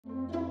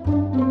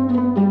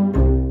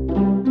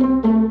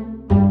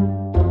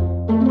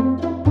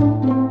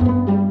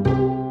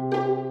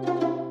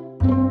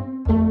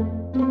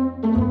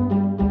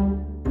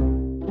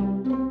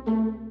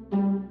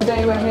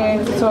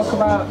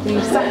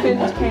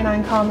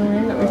Canine calming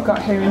room that we've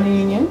got here in the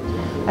Union,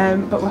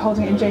 but we're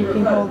holding it in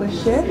JP Hall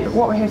this year.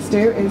 What we're here to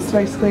do is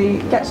basically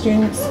get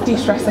students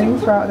de-stressing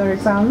throughout their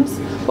exams,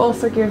 but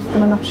also give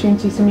them an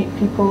opportunity to meet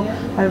people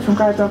from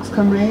Guide Dogs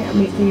Cymru,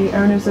 meet the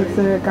owners of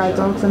the guide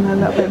dogs, and learn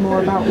a little bit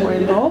more about what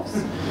it involves.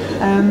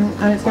 And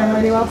it's going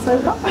really well so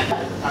far.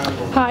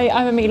 Hi,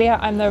 I'm Amelia.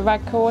 I'm the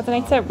RAG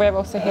coordinator. We're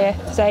also here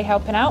today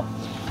helping out,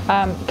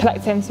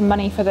 collecting some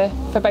money for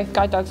both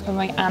Guide Dogs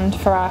Cymru and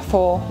for our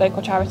 4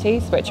 local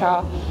charities, which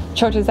are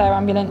Children's Air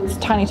Ambulance,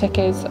 Tiny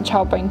Tickers,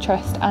 Child Brain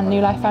Trust and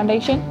New Life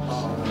Foundation.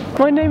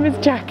 My name is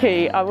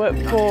Jackie. I work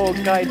for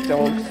Guide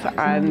Dogs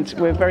and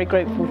we're very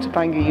grateful to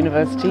Bangor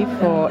University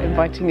for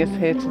inviting us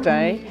here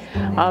today.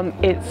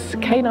 It's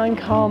canine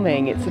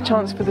calming. It's a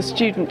chance for the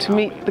student to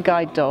meet the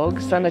guide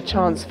dogs and a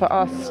chance for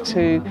us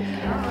to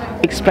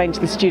explain to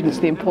the students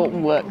the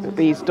important work that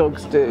these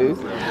dogs do.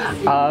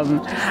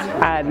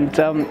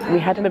 We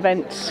had an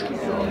event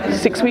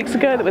 6 weeks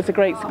ago that was a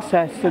great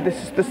success, so this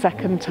is the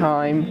second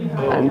time,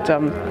 and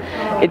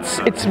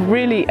it's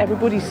really,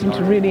 everybody seemed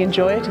to really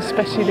enjoy it,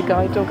 especially the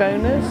guide dog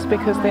owners,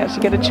 because they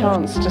actually get a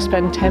chance to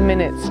spend 10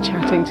 minutes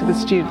chatting to the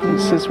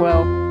students as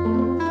well.